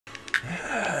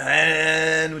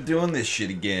doing this shit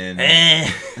again.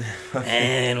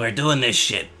 And we're doing this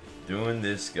shit. Doing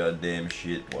this goddamn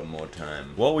shit one more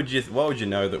time. What would you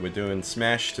know that we're doing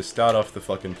Smash to start off the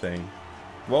fucking thing?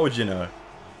 What would you know?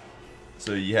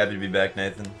 So you happy to be back,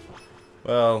 Nathan?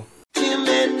 Well, Tim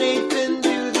and Nathan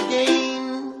do the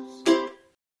games.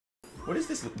 What is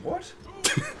this? What?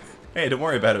 hey, don't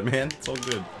worry about it, man. It's all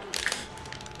good.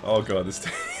 Oh god, this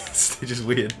stage is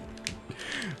weird.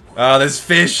 Ah, there's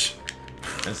fish.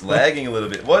 It's lagging a little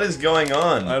bit. What is going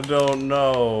on? I don't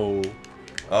know.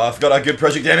 Oh, I forgot how good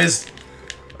Project M is.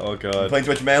 Oh I'm god. playing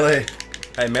too much Melee.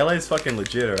 Hey, Melee's fucking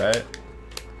legit, alright?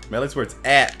 Melee's where it's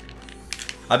at.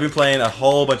 I've been playing a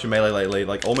whole bunch of Melee lately,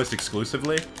 like almost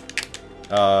exclusively.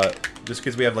 Just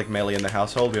because we have like Melee in the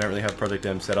household, we don't really have Project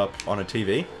M set up on a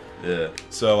TV. Yeah.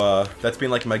 So, that's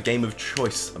been like my game of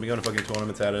choice. I've been going to fucking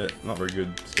tournaments at it. Not very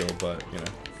good still, but, you know,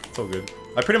 it's all good.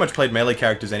 I pretty much played Melee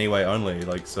characters anyway, only.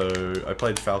 Like, so, I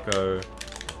played Falco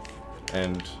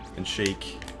and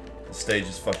Sheik. The stage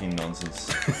is fucking nonsense.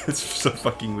 It's so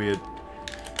fucking weird.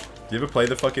 Do you ever play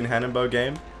the fucking Hannonbow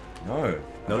game? No.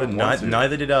 No,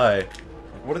 neither did I.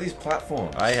 What are these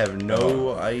platforms? I have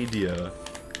no idea.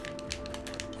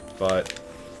 But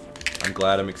I'm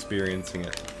glad I'm experiencing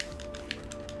it.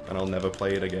 And I'll never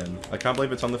play it again. I can't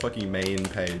believe it's on the fucking main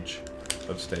page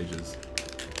of stages.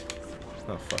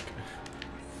 Oh, fuck.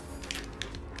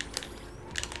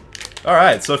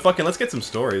 Alright, so fucking let's get some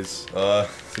stories.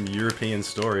 Some European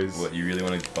stories. What, you really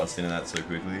want to bust into that so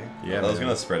quickly? Yeah, I was man.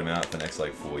 gonna spread them out for the next,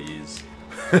 like, 4 years.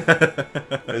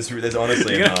 There's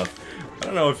honestly enough. I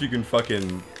don't know if you can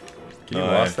fucking... Can you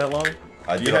last that long?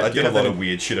 I did a lot of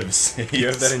weird shit overseas. Do you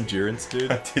have that endurance, dude?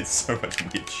 I did so much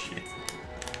weird shit.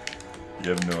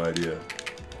 You have no idea.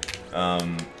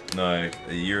 No,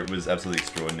 Europe was absolutely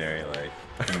extraordinary. Like,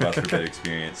 couldn't have asked for a better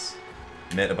experience.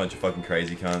 Met a bunch of fucking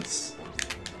crazy cunts.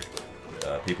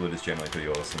 People are just generally pretty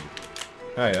awesome.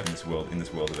 Oh yeah. In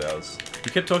this world of ours.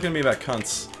 You kept talking to me about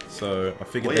cunts, so I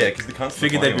figured. Well, yeah, because the cunts.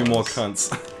 Figured there'd be more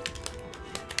cunts.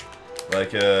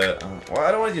 Like, well,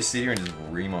 I don't want to just sit here and just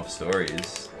ream off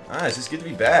stories. Ah, it's just good to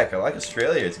be back. I like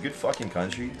Australia. It's a good fucking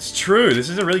country. It's true. This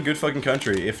is a really good fucking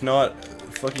country. If not,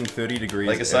 fucking 30 degrees.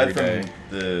 Like, aside every from day.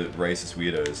 the racist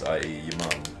weirdos, i.e., your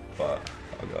mum, but.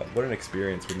 Oh god, what an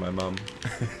experience with my mum.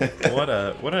 what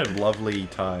a lovely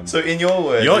time. So in your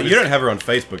words, you don't have her on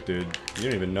Facebook, dude. You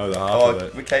don't even know the half of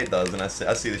it. Oh, Kate does, and I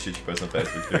see the shit she posts on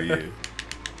Facebook through you.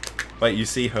 Wait, you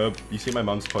see my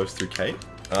mum's post through Kate?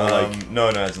 No,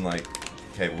 as in like,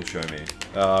 Kate will show me.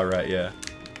 Oh, right, yeah.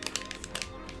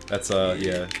 That's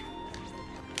yeah.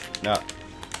 Nah.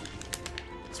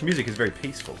 This music is very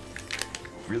peaceful.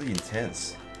 Really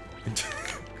intense.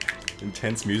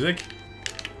 Intense music?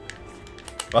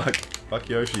 Fuck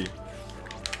Yoshi.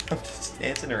 I'm just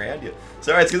dancing around you.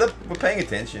 Sorry, it's because we're paying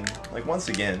attention. Like, once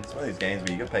again, it's one of these games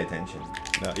where you gotta pay attention.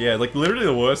 No, yeah, like literally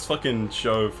the worst fucking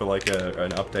show for like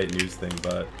an update news thing,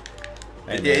 but...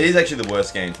 Hey, yeah, it is actually the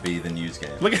worst game to be the news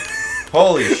game. Look at...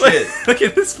 Holy shit! Look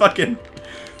at this fucking...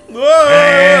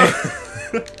 Whoa!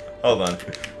 Hold on.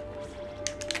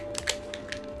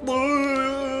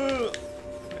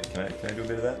 Wait, can I do a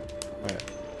bit of that?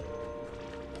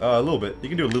 Yeah. A little bit. You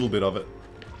can do a little bit of it.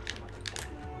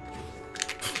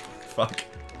 Fuck.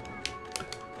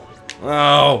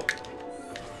 Oh!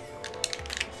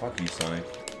 Fuck you, Sonic.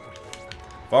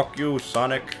 Fuck you,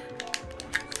 Sonic.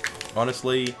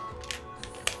 Honestly,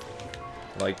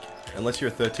 like, unless you're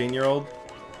a 13-year-old,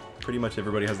 pretty much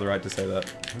everybody has the right to say that.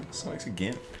 Sonic's a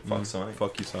gimp. Fuck Sonic.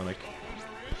 Fuck you, Sonic.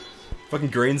 Fucking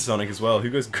green Sonic as well. Who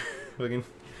goes fucking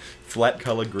flat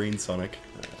color green Sonic?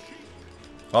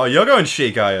 Oh, you're going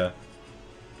chic, are ya?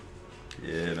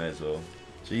 Yeah, may as well.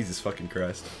 Jesus fucking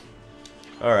Christ.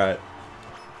 Alright.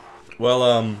 Well,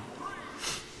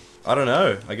 I don't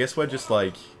know. I guess we're just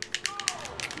like...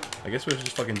 I guess we're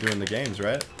just fucking doing the games,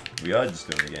 right? We are just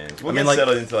doing the games. We'll I mean, get like,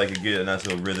 settled into like a nice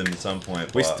little rhythm at some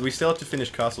point, but... We still have to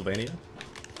finish Castlevania.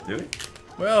 Do we?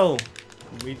 Well,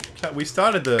 we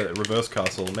started the reverse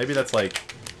castle. Maybe that's like...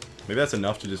 Maybe that's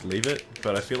enough to just leave it,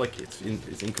 but I feel like it's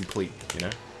incomplete, you know?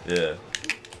 Yeah.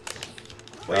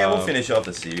 Well, yeah, we'll finish off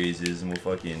the series and we'll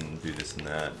fucking do this and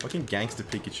that. Fucking gangster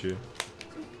Pikachu.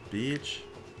 Bitch.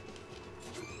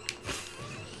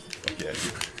 Fuck yeah,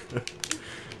 dude.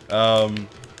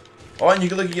 Oh, and you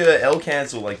can look at your L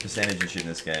cancel like percentage and shit in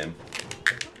this game.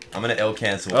 I'm gonna L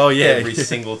cancel every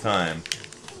single time.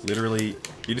 Literally,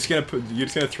 you're just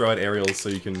gonna throw out aerials so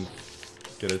you can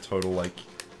get a total like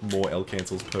more L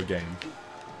cancels per game.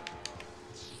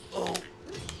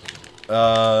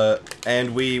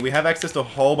 And we have access to a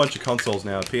whole bunch of consoles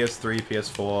now. PS3,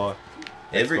 PS4,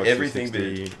 everything but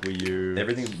Wii U.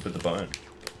 Everything but the bone.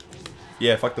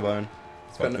 Yeah, fuck the bone.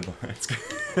 Fuck the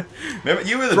bone. Remember,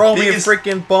 you were the Throw biggest, me a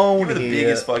freaking bone you were the here.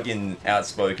 biggest fucking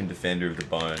outspoken defender of the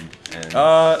bone. And No,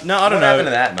 I don't know. what happened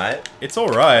to that, mate? It's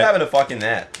alright. What happened to fucking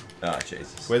that? Oh,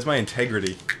 Jesus. Where's my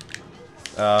integrity?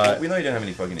 We know you don't have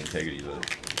any fucking integrity, though.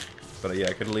 But yeah,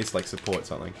 I could at least like support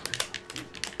something.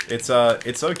 It's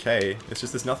okay. It's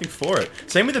just there's nothing for it.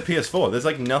 Same with the PS4. There's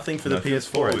like nothing for the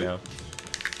PS4 right now.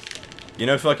 You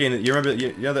know, fucking. You remember?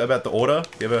 You know about the Order?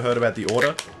 You ever heard about the Order?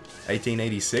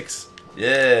 1886.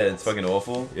 Yeah, it's fucking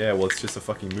awful. Yeah, well, it's just a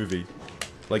fucking movie.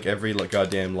 Like every like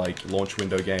goddamn like launch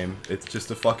window game, it's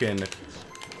just a fucking.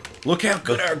 Look how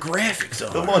good our graphics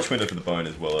are. The launch window for the bone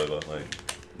is well over. Like,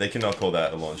 they cannot call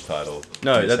that a launch title.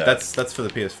 No, that's for the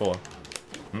PS4.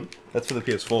 Hmm? That's for the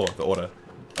PS4. The Order.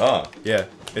 Oh. Yeah,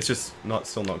 it's just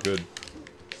still not good.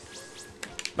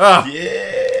 Ah.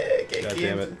 Yeah. God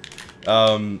damn it.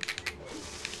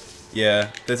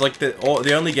 Yeah, there's like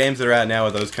the only games that are out now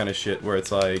are those kind of shit where it's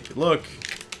like, look,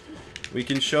 we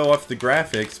can show off the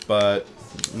graphics, but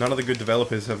none of the good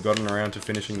developers have gotten around to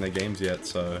finishing their games yet.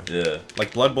 So yeah,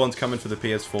 like Bloodborne's coming for the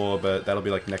PS4, but that'll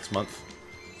be like next month.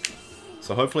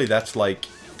 So hopefully that's like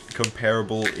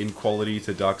comparable in quality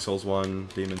to Dark Souls 1,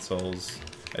 Demon Souls,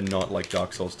 and not like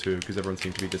Dark Souls 2, because everyone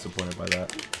seemed to be disappointed by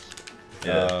that.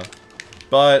 Yeah.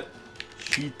 But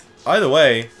shit. Either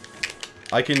way,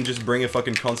 I can just bring a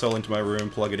fucking console into my room,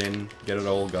 plug it in, get it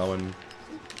all going.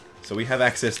 So we have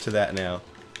access to that now.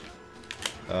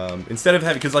 Instead of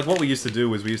having, because like what we used to do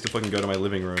was we used to fucking go to my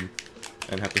living room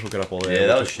and have to hook it up all there. Yeah,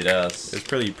 that was shit ass. It's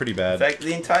pretty bad. In fact,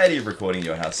 the entirety of recording in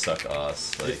your house sucked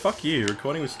ass. Like, yeah, fuck you.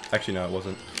 Recording was actually no, it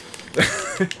wasn't.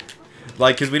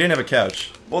 Like, because we didn't have a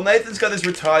couch. Well, Nathan's got this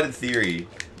retarded theory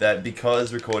that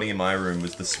because recording in my room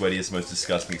was the sweatiest, most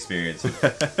disgusting experience of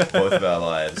both of our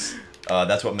lives,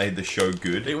 that's what made the show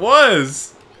good. It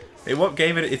was. It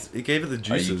gave it the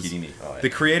juices. Are you kidding me? Oh, yeah. The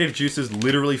creative juices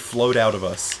literally flowed out of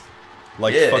us.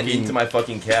 Like yeah, fucking... and into my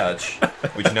fucking couch,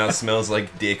 which now smells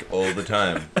like dick all the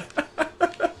time.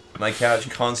 My couch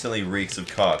constantly reeks of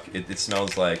cock. It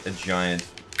smells like a giant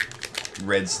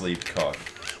red sleeve cock.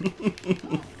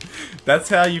 That's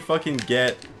how you fucking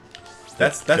get.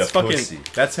 That's fucking. Pussy.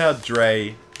 That's how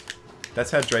Dre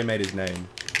made his name.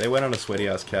 They went on a sweaty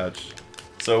ass couch.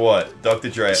 So what, Dr.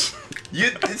 Dre?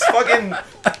 It's fucking.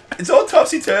 It's all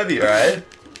topsy turvy, alright?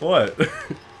 What?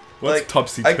 What's like,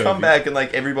 topsy-turvy? I come back and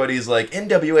like everybody's like,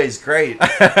 NWA is great.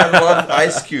 I love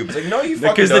Ice Cube. It's like, no, you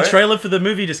fucking Because don't. the trailer for the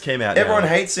movie just came out. Everyone now.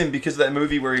 hates him because of that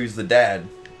movie where he was the dad.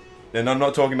 And I'm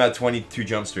not talking about 22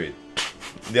 Jump Street.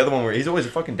 The other one where he's always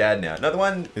a fucking dad now. Another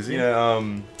one is he? You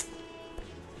know,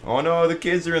 oh no, the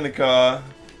kids are in the car.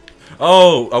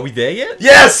 Oh, are we there yet?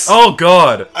 Yes! Oh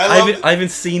god, I haven't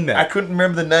seen that. I couldn't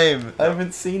remember the name. I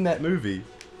haven't seen that movie.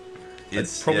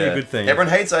 It's probably a good thing.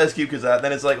 Everyone hates Ice Cube because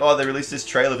then it's like, oh, they released this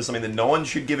trailer for something that no one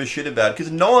should give a shit about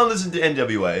because no one listened to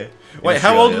NWA. Wait,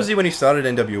 how old was he when he started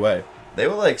NWA? They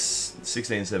were like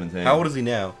 16, 17. How old is he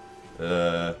now?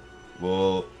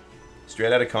 Well,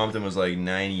 Straight Outta Compton was like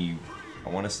 90, I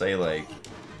want to say like...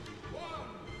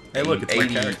 Hey look, it's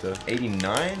 80, my character.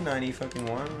 89, 90 fucking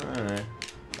one? I don't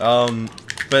know.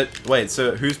 But wait,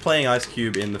 so who's playing Ice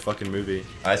Cube in the fucking movie?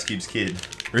 Ice Cube's kid.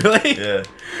 Really? Yeah.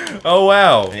 Oh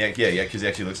wow. And yeah, because he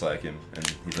actually looks like him,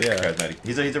 and he's like charismatic.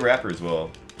 He's a rapper as well.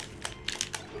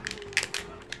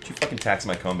 Don't you fucking tax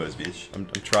my combos, bitch. I'm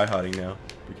tryharding now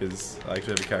because I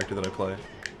actually have a character that I play.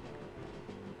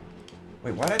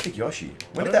 Wait, why did I pick Yoshi?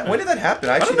 When did that happen?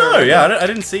 I don't know. Yeah, I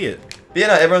didn't see it. But yeah,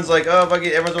 no, everyone's like, oh, fuck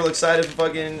it, everyone's all excited for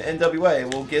fucking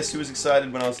NWA. Well, guess who was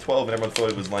excited when I was 12 and everyone thought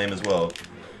it was lame as well?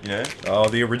 You know? Oh,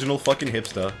 the original fucking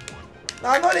hipster.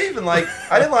 No, not even, like,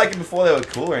 I didn't like it before they were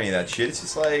cool or any of that shit. It's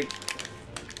just like,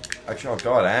 actually, oh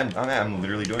god, I'm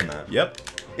literally doing that. Yep.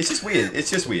 It's just weird. It's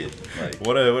just weird. Like,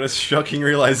 what a shocking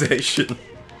realization.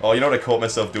 Oh, you know what I caught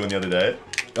myself doing the other day?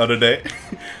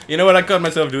 You know what I caught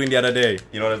myself doing the other day?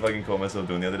 You know what I fucking caught myself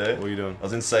doing the other day? What are you doing? I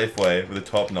was in Safeway with a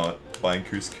top knot buying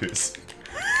couscous.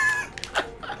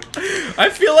 I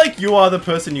feel like you are the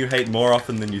person you hate more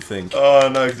often than you think. Oh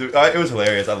no, it was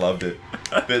hilarious. I loved it.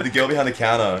 But the girl behind the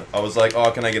counter, I was like,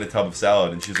 oh, can I get a tub of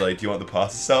salad? And she's like, do you want the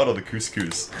pasta salad or the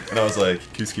couscous? And I was like,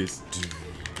 couscous.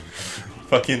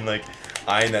 Fucking like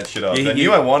eyeing that shit up. Yeah, I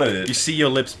knew I wanted it. You see your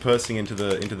lips pursing into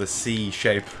the C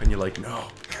shape, and you're like, no,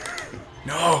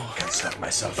 no. I can't stop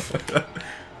myself.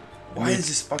 Why is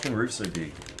this fucking roof so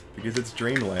big? Because it's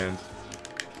dreamland.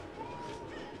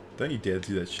 Don't you dare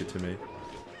do that shit to me.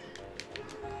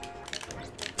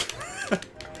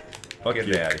 Fuck Get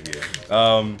you. me out of here.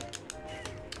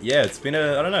 Yeah, it's been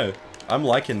I don't know. I'm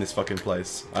liking this fucking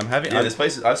place. This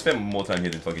place, I've spent more time here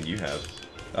than fucking you have.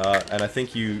 And I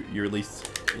think you at least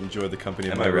enjoy the company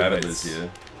of And my my rabbit roommates. lives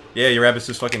here. Yeah, your rabbit's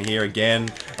just fucking here again.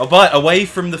 Oh, but away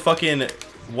from the fucking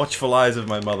watchful eyes of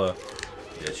my mother.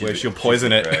 Yeah, Where she'll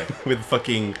poison it with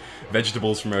fucking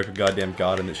vegetables from her goddamn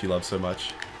garden that she loves so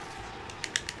much.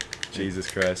 Jesus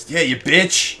Christ. Yeah, you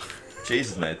bitch!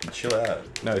 Jesus, Nathan, chill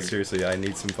out. No, seriously, I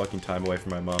need some fucking time away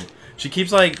from my mom. She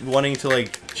keeps, like, wanting to,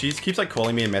 like... She keeps, like,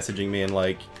 calling me and messaging me and,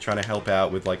 like, trying to help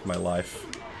out with, like, my life.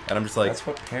 And I'm just like... That's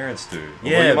what parents do.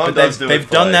 Yeah, well, but they've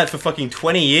done that for fucking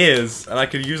 20 years, and I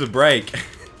could use a break.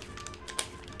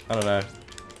 I don't know.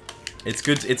 It's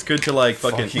good to, like,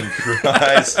 fucking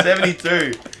Christ,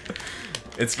 72!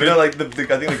 It's good. You know, like,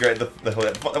 I think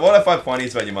what I find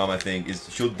funniest about your mom, I think, is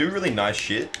she'll do really nice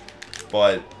shit,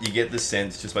 but you get the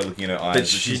sense just by looking at her eyes that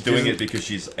she's doing it because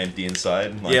she's empty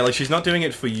inside. Like, yeah, like she's not doing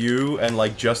it for you and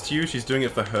like just you. She's doing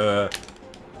it for her,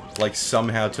 like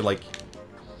somehow to like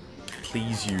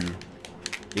please you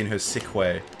in her sick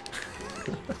way.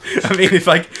 I mean, if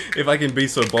I can be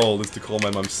so bold as to call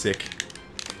my mum sick.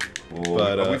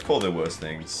 Well, but we've called her worse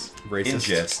things. Racist. In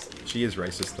jest. She is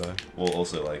racist though. Well,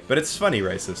 also like. But it's funny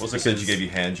racist. Also said she gave you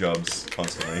hand jobs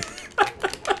constantly.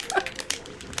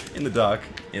 In the dark.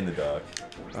 In the dark.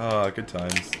 Oh, good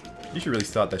times. You should really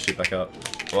start that shit back up.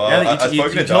 Well, I've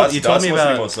spoken to Darcy. Darcy wants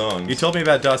to do more songs. You told me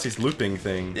about Darcy's looping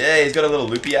thing. Yeah, he's got a little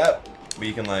loopy app where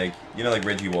you can like, you know, like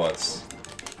Reggie Watts.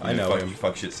 I know him.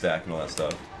 Fuck shit stack and all that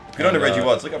stuff. Get on to Reggie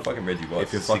Watts. Look up fucking Reggie Watts.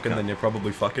 If you're fucking, then you're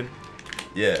probably fucking.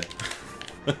 Yeah.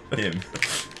 Him.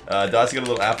 Darcy got a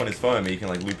little app on his phone where you can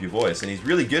like loop your voice, and he's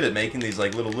really good at making these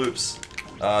like little loops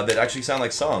that actually sound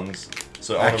like songs.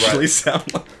 So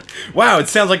sound like... Wow, it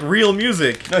sounds like real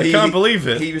music. No, I can't believe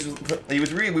it. We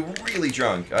were really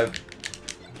drunk.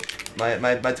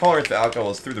 My tolerance for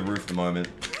alcohol is through the roof at the moment.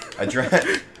 I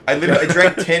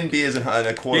drank 10 beers and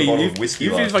a quarter bottle of whiskey.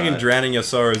 You've been fucking drowning your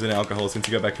sorrows in alcohol since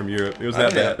you got back from Europe. It was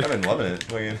that bad. I've been loving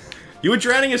it. You were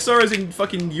drowning your sorrows in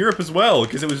fucking Europe as well,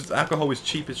 because alcohol was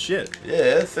cheap as shit.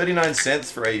 Yeah, 39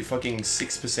 cents for a fucking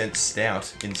 6%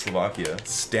 stout in Slovakia.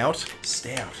 Stout?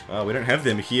 Stout. Oh, we don't have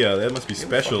them here. That must be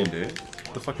special. Dude.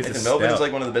 The fuck is a stout? Melbourne is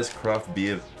like one of the best craft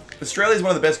beer. Australia is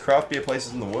one of the best craft beer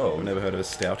places in the world. I've never heard of a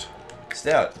stout.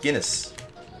 Stout. Guinness.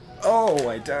 Oh,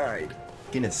 I died.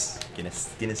 Guinness.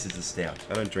 Guinness is a stout.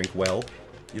 I don't drink well.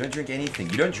 You don't drink anything.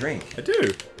 You don't drink. I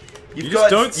do. You've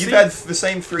had the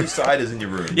same 3 ciders in your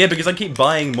room. Yeah, because I keep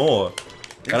buying more.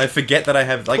 And I forget that I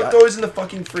have, like... Put those in the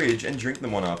fucking fridge and drink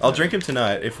them one after. I'll drink them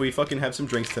tonight. If we fucking have some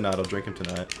drinks tonight, I'll drink them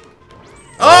tonight.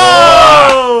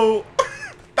 Oh!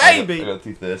 Baby! I got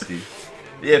too thirsty.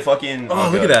 Yeah, fucking... Oh,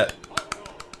 look at that.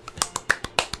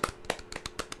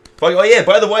 Oh yeah,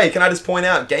 by the way, can I just point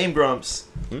out, Game Grumps,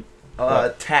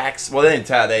 tax... Well, they didn't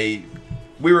tax,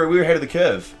 we were ahead of the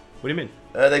curve. What do you mean?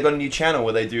 They got a new channel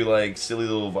where they do like silly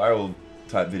little viral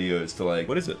type videos to like...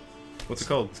 What is it? What's it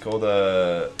called? It's called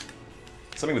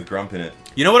something with Grump in it.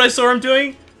 You know what I saw them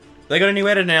doing? They got a new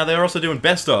edit now. They're also doing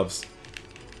best ofs,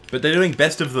 but they're doing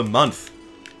best of the month,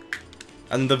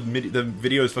 and the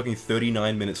video is fucking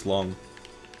 39 minutes long.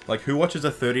 Like, who watches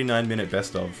a 39-minute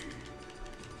best of?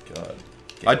 God.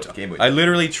 I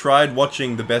literally tried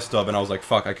watching the best of, and I was like,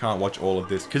 fuck, I can't watch all of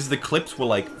this because the clips were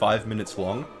like 5 minutes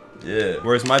long. Yeah.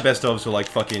 Whereas my best ofs were like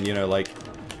fucking, you know, like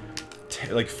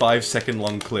 5-second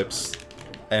long clips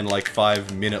and like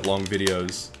 5-minute long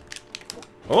videos.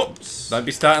 Oops! Don't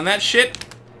be starting that shit.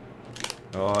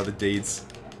 Oh, the deeds.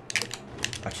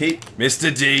 I keep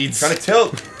Mr. Deeds trying to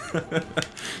tilt.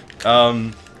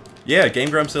 Yeah, Game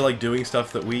Grumps are like doing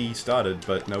stuff that we started,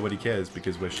 but nobody cares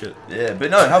because we're shit. Yeah, but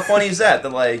no, how funny is that?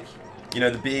 That like, you know,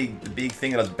 the big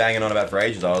thing that I was banging on about for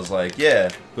ages. I was like,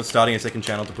 yeah, we're starting a second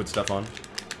channel to put stuff on.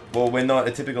 Well, we're not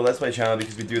a typical Let's Play channel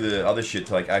because we do the other shit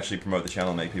to like actually promote the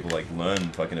channel and make people like learn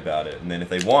fucking about it. And then if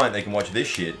they want, they can watch this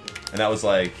shit. And that was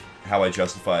like how I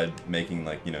justified making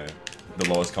like, you know, the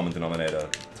lowest common denominator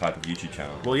type of YouTube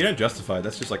channel. Well, you don't justify it.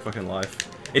 That's just like fucking life.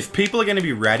 If people are going to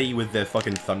be ratty with their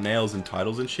fucking thumbnails and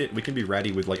titles and shit, we can be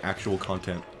ratty with like actual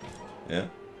content. Yeah.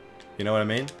 You know what I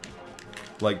mean?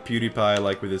 Like PewDiePie,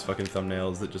 like with his fucking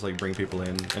thumbnails that just like bring people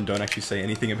in and don't actually say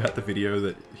anything about the video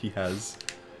that he has.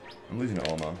 I'm losing to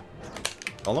Olibamar.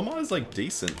 Olibamar is like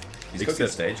decent. He's got a good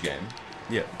stage game.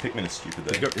 Yeah. Pikmin is stupid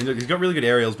though. He's got really good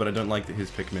aerials, but I don't like his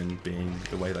Pikmin being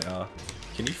the way they are.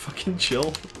 Can you fucking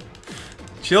chill?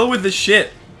 Chill with the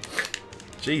shit.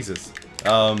 Jesus.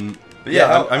 But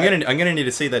yeah, I'm gonna need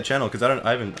to see that channel because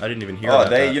I didn't even hear about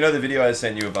that. You know the video I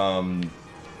sent you of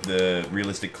the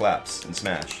realistic claps in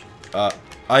Smash.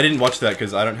 I didn't watch that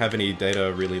because I don't have any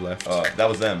data really left. That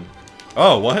was them.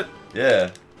 Oh, what? Yeah.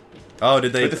 Oh,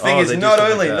 did they? But the thing is, not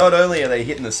only are they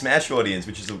hitting the Smash audience,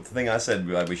 which is the thing I said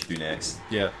we should do next.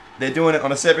 Yeah. They're doing it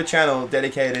on a separate channel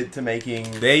dedicated to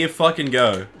making. There you fucking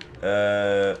go.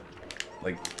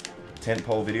 Like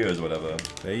tentpole videos or whatever.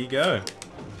 There you go.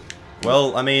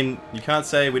 Well, I mean, you can't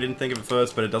say we didn't think of it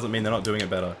first, but it doesn't mean they're not doing it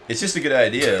better. It's just a good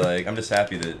idea. Like, I'm just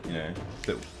happy that, you know,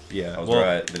 That, yeah, I was well,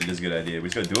 right, that it is a good idea. We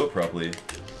just gotta do it properly.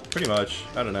 pretty much.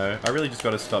 I don't know. I really just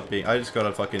gotta stop being... I just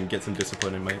gotta fucking get some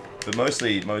discipline in me. But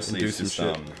mostly do it's some just shit.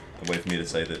 a way for me to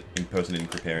say that impersonating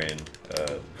Kriparian,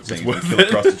 saying worth you kill a it.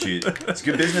 prostitute. It's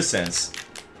good business sense.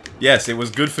 Yes, it was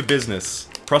good for business.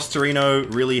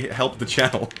 Prostorino really helped the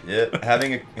channel.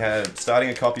 Yeah, starting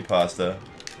a copy pasta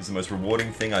is the most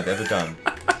rewarding thing I've ever done.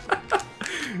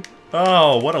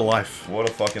 Oh, what a life. What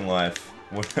a fucking life.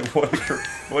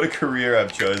 What a career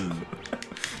I've chosen.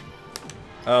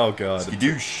 Oh god.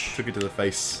 Skidoosh. Took it to the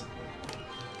face.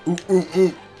 Ooh, ooh,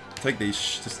 ooh. Take these.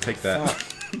 Just take that.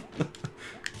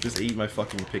 Just eat my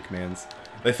fucking Pikmans.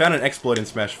 They found an exploit in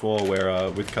Smash 4 where,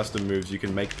 with custom moves, you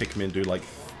can make Pikmin do like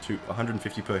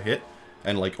 150 per hit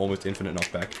and like almost infinite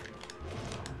knockback.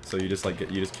 So you just like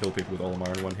you just kill people with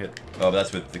Olimar in one hit. Oh, but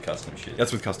that's with the custom shit.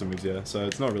 That's with custom moves, yeah. So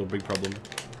it's not a real big problem.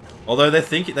 Although I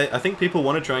think people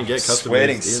want to try and get custom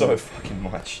Sweating moves in. so fucking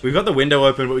much. We've got the window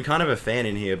open, but we can't have a fan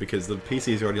in here because the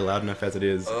PC is already loud enough as it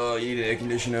is. Oh, you need an air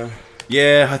conditioner.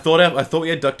 Yeah, I thought we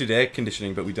had ducted air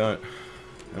conditioning, but we don't.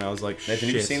 And I was like, Nathan, shit.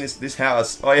 have you seen this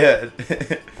house? Oh yeah,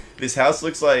 this house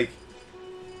looks like.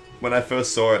 When I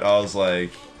first saw it, I was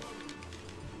like,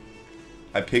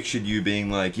 I pictured you being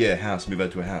like, yeah, house, move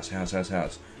out to a house.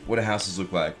 What do houses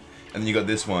look like? And then you got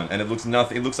this one, and it looks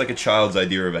nothing. It looks like a child's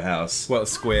idea of a house. Well,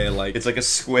 square, like... It's like a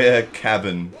square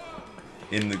cabin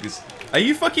in the. Are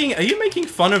you making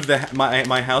fun of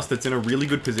my house that's in a really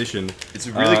good position? It's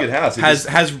a really good house. It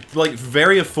Has like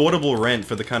very affordable rent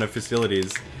for the kind of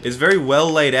facilities. It's very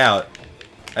well laid out,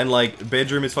 and like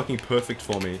bedroom is fucking perfect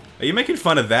for me. Are you making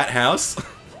fun of that house?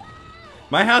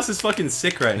 My house is fucking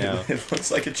sick right now. It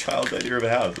looks like a child's idea of a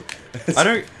house.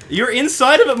 You're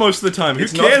inside of it most of the time. Who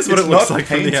cares what it looks like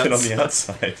from the outside? On the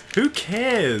outside. Who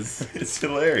cares? It's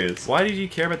hilarious. Why did you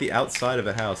care about the outside of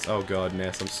a house? Oh god,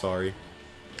 Ness, I'm sorry.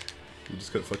 You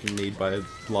just got fucking kneed by a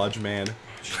large man.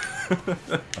 I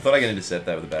thought I could intercept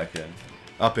that with the back end.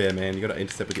 Up air, man. You gotta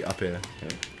intercept with the up air.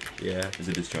 Yeah. Is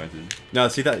it disjointed? No,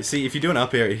 see, if you do an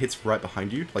up air, it hits right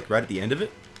behind you, like right at the end of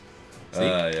it. See?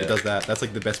 Yeah. It does that. That's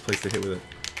like the best place to hit with it.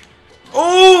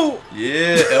 Oh!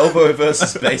 Yeah, elbow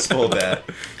versus baseball bat.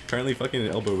 Apparently fucking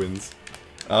elbow wins.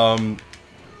 Oh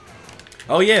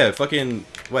yeah, fucking...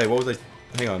 Wait, what was I...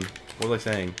 Hang on. What was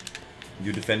I saying?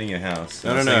 You're defending your house.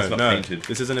 No. Painted.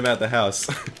 This isn't about the house.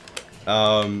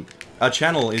 Our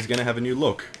channel is gonna have a new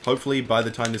look. Hopefully by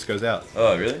the time this goes out.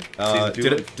 Oh, really?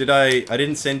 Season 2 I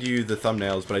didn't send you the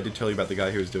thumbnails, but I did tell you about the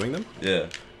guy who was doing them. Yeah.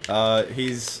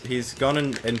 He's gone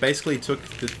and basically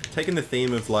taken the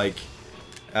theme of like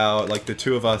the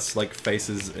two of us like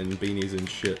faces and beanies and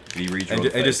shit,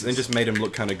 and just made him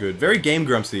look kind of good. Very Game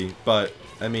Grumpsy, but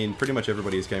I mean pretty much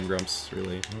everybody is Game Grumps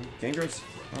really. Game Grumps?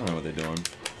 I don't know what they're doing.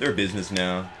 They're a business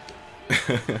now.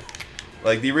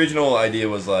 Like the original idea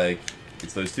was like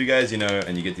it's those two guys, you know,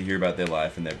 and you get to hear about their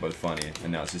life and they're both funny,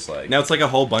 and now it's just like it's like a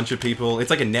whole bunch of people. It's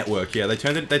like a network. Yeah, they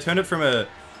turned it from a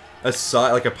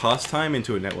side, like a pastime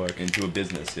into a network. Into a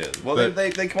business, yeah. Well, But-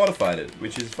 they commodified it,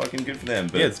 which is fucking good for them.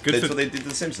 But Yeah, it's good that's for- what they did to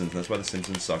The Simpsons, and that's why The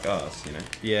Simpsons suck ass, you know?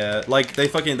 Yeah, like they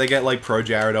get like Pro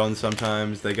Jared on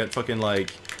sometimes. They get fucking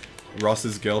like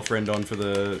Ross's girlfriend on for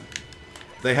the.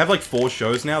 They have like 4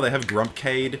 shows now. They have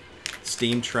Grumpcade,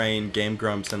 Steam Train, Game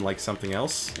Grumps, and like something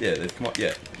else. Yeah, they've come on.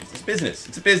 Yeah, it's business.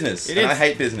 It's a business. It And is. I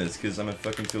hate business because I'm a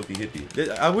fucking filthy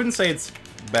hippie. I wouldn't say it's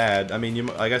bad. I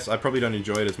mean, I guess I probably don't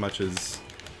enjoy it as much as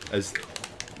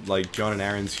like John and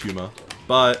Aaron's humor,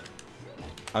 but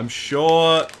I'm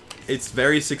sure it's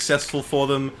very successful for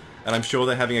them, and I'm sure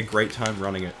they're having a great time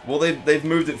running it. Well, they've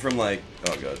moved it from like,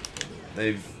 oh god,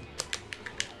 they've.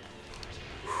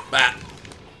 Ah.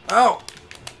 Oh!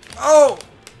 Oh!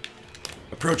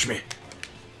 Approach me.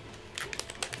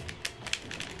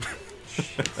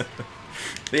 But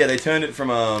yeah, they turned it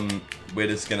from we're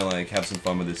just gonna like have some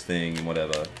fun with this thing and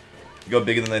whatever. It got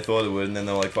bigger than they thought it would, and then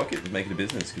they're like, fuck it, let's make it a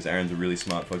business, because Aaron's a really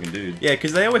smart fucking dude. Yeah,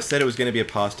 because they always said it was going to be a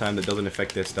pastime that doesn't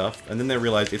affect their stuff, and then they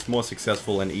realized it's more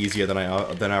successful and easier than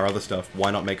our other stuff.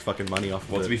 Why not make fucking money off of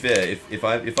it? Well, to be fair, if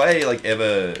I like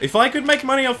ever... If I could make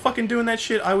money off fucking doing that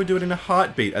shit, I would do it in a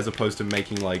heartbeat, as opposed to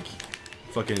making, like,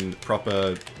 fucking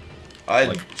proper... I'd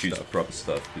like, choose stuff. proper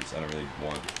stuff, because I don't really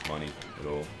want money at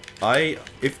all. I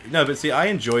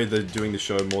enjoy doing the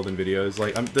show more than videos.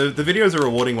 Like, the videos are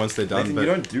rewarding once they're done, Nathan, but... you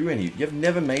don't do any... You've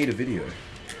never made a video.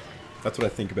 That's what I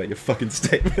think about your fucking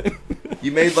statement.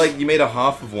 You made a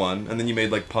half of one, and then you made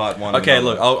like part one. Okay, of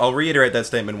look, another. I'll reiterate that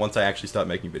statement once I actually start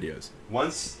making videos.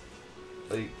 Once,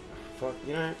 like, fuck,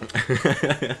 you know...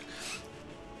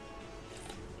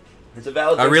 It's a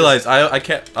valid. I realized I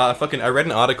kept I read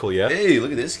an article. Yeah. Hey,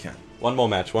 look at this cunt. One more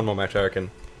match. I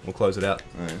reckon. We'll close it out.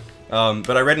 Alright.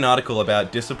 But I read an article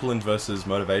about discipline versus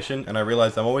motivation, and I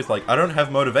realized I'm always like, I don't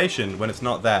have motivation when it's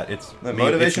not that. It's No, me,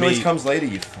 motivation it's always me, comes later,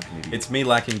 you fucking idiot. It's me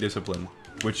lacking discipline,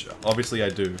 which obviously I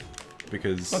do,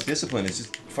 because It's not discipline, it's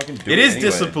just fucking do it is anyway.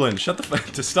 discipline. Shut the fuck.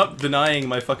 To stop denying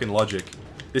my fucking logic.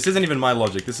 This isn't even my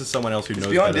logic. This is someone else who It's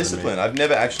knows beyond better discipline. than me. I've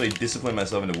never actually disciplined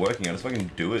myself into working. I just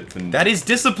fucking do it. That is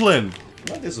discipline.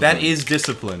 Not discipline. That is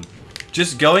discipline.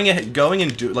 Just going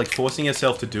and do like forcing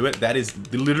yourself to do it. That is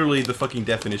literally the fucking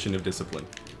definition of discipline.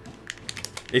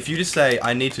 If you just say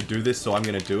I need to do this, so I'm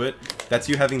gonna do it, that's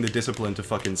you having the discipline to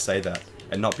fucking say that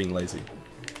and not being lazy.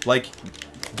 Like,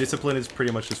 discipline is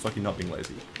pretty much just fucking not being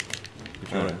lazy. If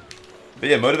you know what I mean. But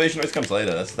yeah, motivation always comes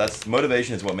later. That's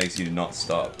motivation is what makes you not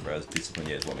stop, whereas discipline,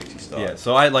 yeah, is what makes you stop. Yeah.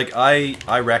 So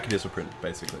I rack discipline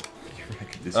basically.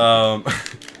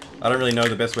 I don't really know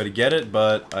the best way to get it,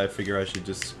 but I figure I should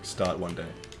just start one day.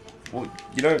 Well,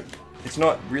 you know, it's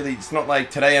not like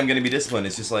today I'm going to be disciplined.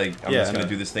 It's just like, I'm just going to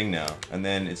do this thing now. And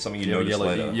then it's something you notice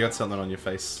later. You got something on your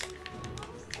face.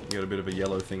 You got a bit of a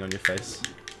yellow thing on your face.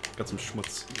 Got some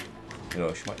schmutz. You know,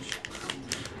 schmutz.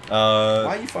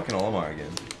 Why are you fucking Olibamar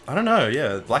again? I don't know,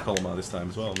 yeah. Black Olibamar this time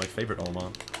as well. My favorite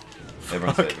Olibamar.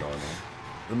 Everyone's favorite Olibamar.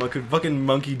 The fucking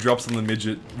monkey drops on the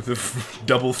midget with a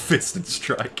double fisted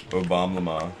strike.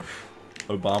 Olibamar.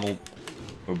 Obama.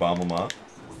 Olibamar.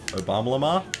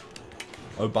 Obama?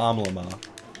 Obama.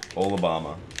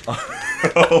 Olibamar.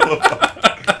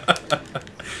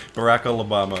 Barack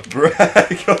Olibama.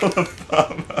 Barack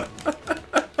Olibamar.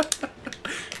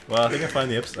 Well, I think I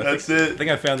found the episode. That's it. I think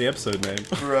I found the episode name.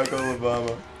 Barack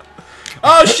Olibamar.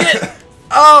 Oh shit!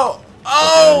 Oh!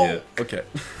 Oh! Okay.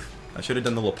 I should have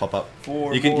done the little pop up.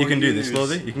 Four You can more do this, years.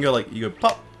 Lizzie. You can go like you go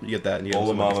pop. You get that, and you get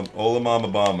Olibamar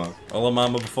Bama.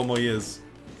 Olibama before more years.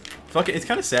 Fuck it. It's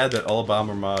kind of sad that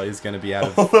Olibamar is going to be out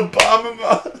of.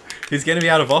 Olibamar. He's going to be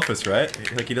out of office, right?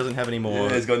 Like he doesn't have any more.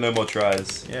 Yeah, he's got no more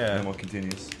tries. Yeah. No more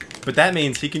continues. But that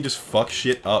means he can just fuck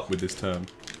shit up with this term.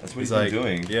 That's what he's been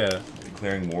doing. Yeah.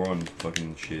 Declaring war on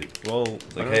fucking shit. Well,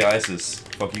 It's like, hey ISIS,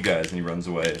 fuck you guys, and he runs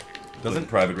away. Doesn't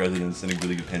private residence and a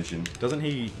really good pension. Doesn't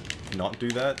he not do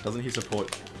that? Doesn't he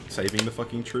support saving the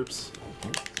fucking troops?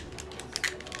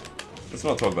 Let's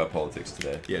not talk about politics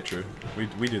today. Yeah, true.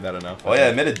 We do that enough. Oh yeah,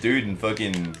 I met a dude in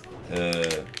fucking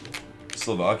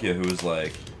Slovakia who was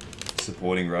like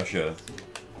supporting Russia.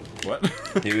 What?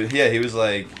 he was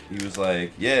like,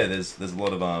 yeah, there's a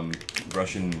lot of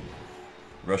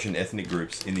Russian ethnic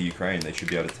groups in the Ukraine. They should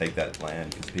be able to take that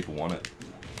land because people want it.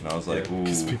 And I was like, yeah,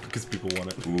 ooh, because people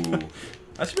want it. ooh.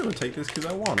 I should be able to take this because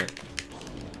I want it.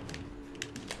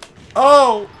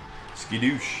 Oh!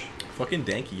 Skidoosh. Fucking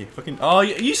danky. Fucking. Oh,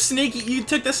 you sneaky. You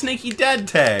took the sneaky dad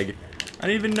tag. I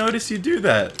didn't even notice you do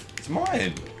that. It's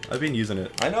mine. I've been using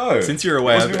it. I know. Since you're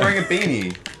away. I was wearing a beanie.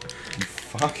 You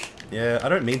fuck. Yeah, I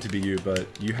don't mean to be you, but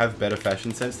you have better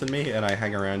fashion sense than me, and I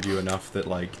hang around you enough that,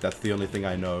 like, that's the only thing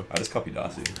I know. I just copied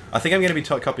Darcy. I think I'm going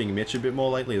to be copying Mitch a bit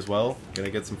more lately as well. Gonna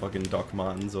get some fucking Doc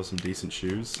Martens or some decent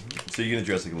shoes. So you're gonna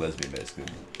dress like a lesbian, basically.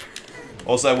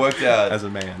 Also, I worked out... As a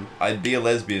man. I'd be a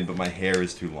lesbian, but my hair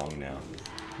is too long now.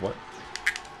 What?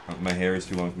 My hair is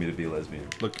too long for me to be a lesbian.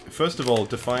 Look, first of all,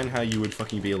 define how you would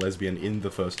fucking be a lesbian in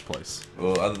the first place.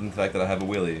 Well, other than the fact that I have a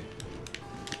willy,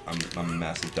 I'm a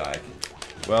massive dyke.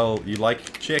 Well, you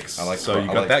like chicks, I like so you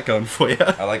got that going for you.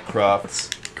 I like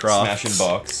crafts. Crafts. Smash and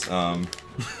box.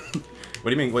 What do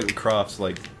you mean, wait, crafts,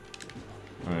 like...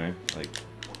 I don't know,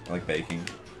 I like baking.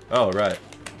 Oh, right.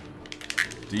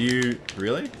 Do you...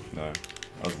 really? No,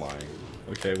 I was lying.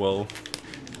 Okay, well...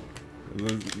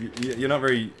 You're not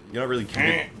really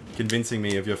convincing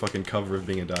me of your fucking cover of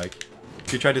being a dyke.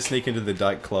 If you tried to sneak into the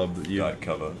dyke club, Dyke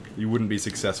cover. you wouldn't be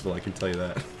successful, I can tell you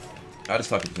that. I just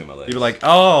tuck it between my legs. You'd be like,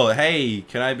 oh, hey,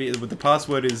 can I be... The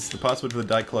password for the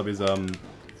dyke club is,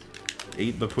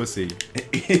 eat the pussy.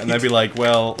 And they'd be like,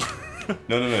 well...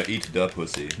 No, eat the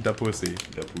pussy. The pussy.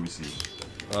 The pussy.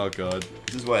 Oh, God.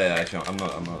 This is why I'm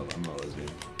not a lesbian.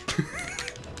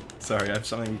 Sorry, I have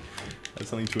something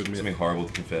to admit. Something horrible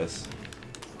to confess.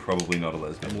 Probably not a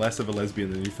lesbian. I'm less of a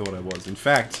lesbian than you thought I was. In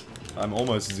fact, I'm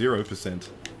almost 0%.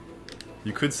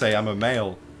 You could say I'm a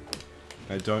male.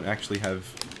 I don't actually have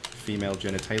female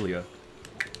genitalia.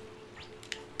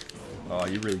 Oh,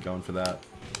 you're really going for that.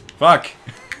 Fuck!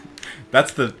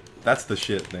 That's the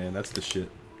shit, man. That's the shit.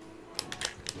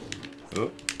 Oh.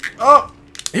 Oh!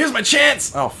 Here's my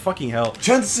chance! Oh, fucking hell.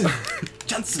 Johnson!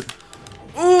 Johnson!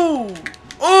 Ooh!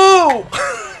 Ooh!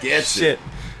 Get shit.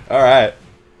 Alright.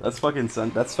 That's fucking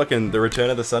the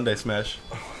return of the Sunday Smash.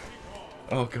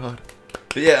 Oh god.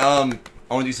 But yeah, I want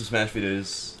to do some Smash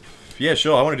videos. Yeah,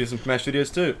 sure. I want to do some Smash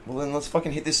videos too. Well, then let's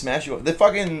fucking hit this Smash. The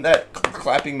fucking that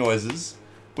clapping noises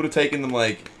would have taken them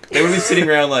like they would have been sitting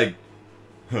around like.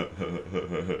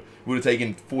 Would have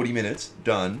taken 40 minutes.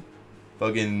 Done.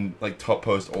 Fucking like top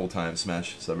post all time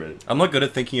Smash subreddit. I'm not good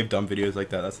at thinking of dumb videos like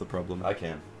that. That's the problem. I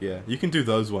can. Yeah, you can do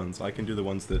those ones. I can do the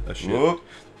ones that are shit. Whoop.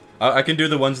 I can do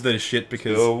the ones that are shit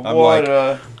because The I'm like,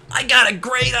 water. I got a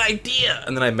great idea,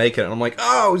 and then I make it, and I'm like,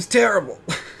 oh, it was terrible.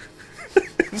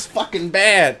 It was fucking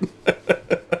bad.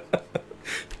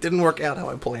 Didn't work out how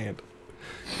I planned.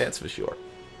 That's for sure.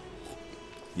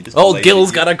 You just Old lazy-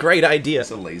 Gil's got a great idea.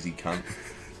 Just a lazy cunt.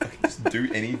 Just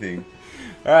do anything.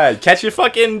 Alright, catch your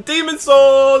fucking demon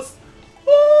sauce!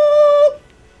 Woo!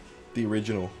 The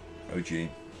original. OG.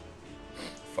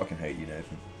 Fucking hate you,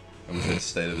 Nathan. I wish I'd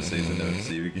stayed overseas and never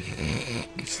see you again.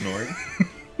 You snoring?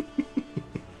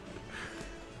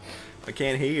 I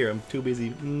can't hear. I'm too busy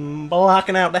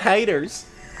blocking out the haters.